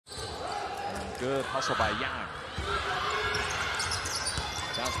Good hustle by Yang.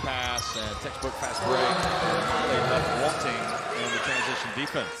 Bounce pass and textbook fast break. Mali left wanting in the transition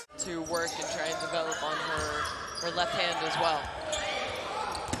defense. To work and try and develop on her left hand as well.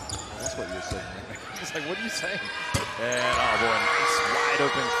 That's what you're saying. It's like, what are you saying? And oh boy, nice wide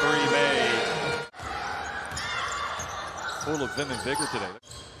open three made. Full of vim and vigor today.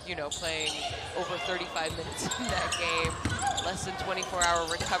 You know, playing over 35 minutes in that game. Less than 24-hour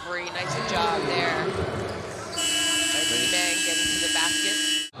recovery. Nice job there. And Meng getting to the basket.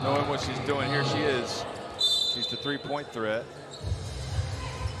 Knowing what she's doing, here she is. She's the three-point threat.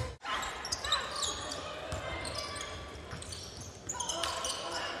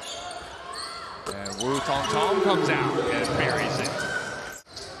 And Wu Tong Tong comes out and buries it.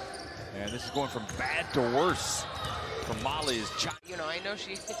 And this is going from bad to worse for Mali's shot. You know, I know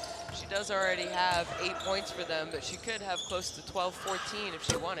she does already have 8 points for them, but she could have close to 12, 14 if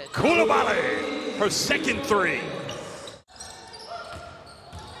she wanted. Coulibaly, her second three.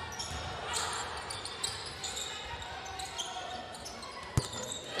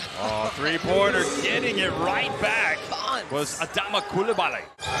 Oh, three-pointer, getting it right back was Adama Coulibaly.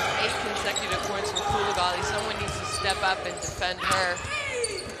 8 consecutive points for Coulibaly. Someone needs to step up and defend her.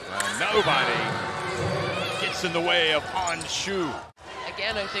 Nobody gets in the way of Han Shu.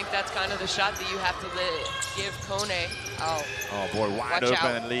 Again, I think that's kind of the shot that you have to give Kone. Oh boy, wide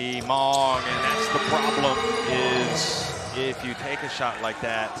open, Li Meng, and that's the problem, is if you take a shot like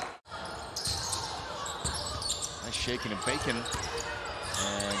that. Nice shaking and baking.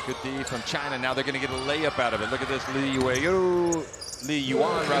 And good D from China. Now they're going to get a layup out of it. Look at this, Li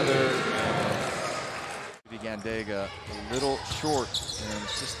Yuan rather. Gandega a little short, and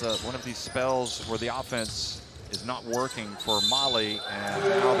it's just one of these spells where the offense is not working for Mali, and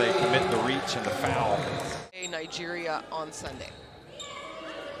now they commit the reach and the foul. Nigeria on Sunday.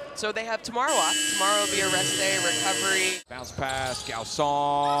 So they have tomorrow off. Tomorrow will be a rest day, recovery. Bounce pass, Gao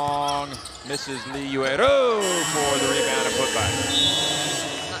Song misses Li Yueru for the rebound and putback.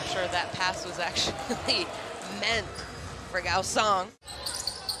 I'm not sure that pass was actually meant for Gao Song.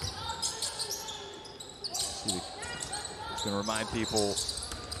 It's going to remind people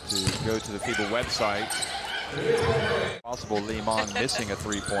to go to the FIBA website. Possible Li Meng missing a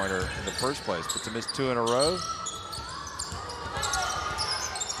three-pointer in the first place, but to miss 2 in a row.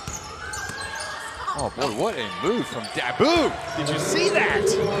 Oh boy, what a move from Dabu! Did you see that?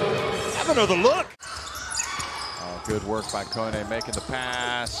 Have another look. Oh, good work by Kone making the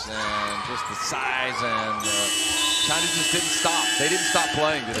pass, and just the size, and China just didn't stop. They didn't stop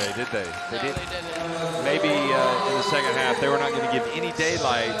playing today, did they? No, they didn't. Maybe in the second half they were not going to give any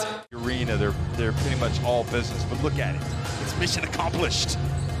daylight. Arena, they're pretty much all business. But look at it, it's mission accomplished.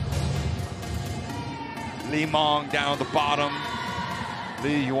 Li Meng down at the bottom.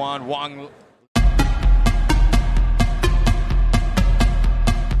 Li Yuan, Huang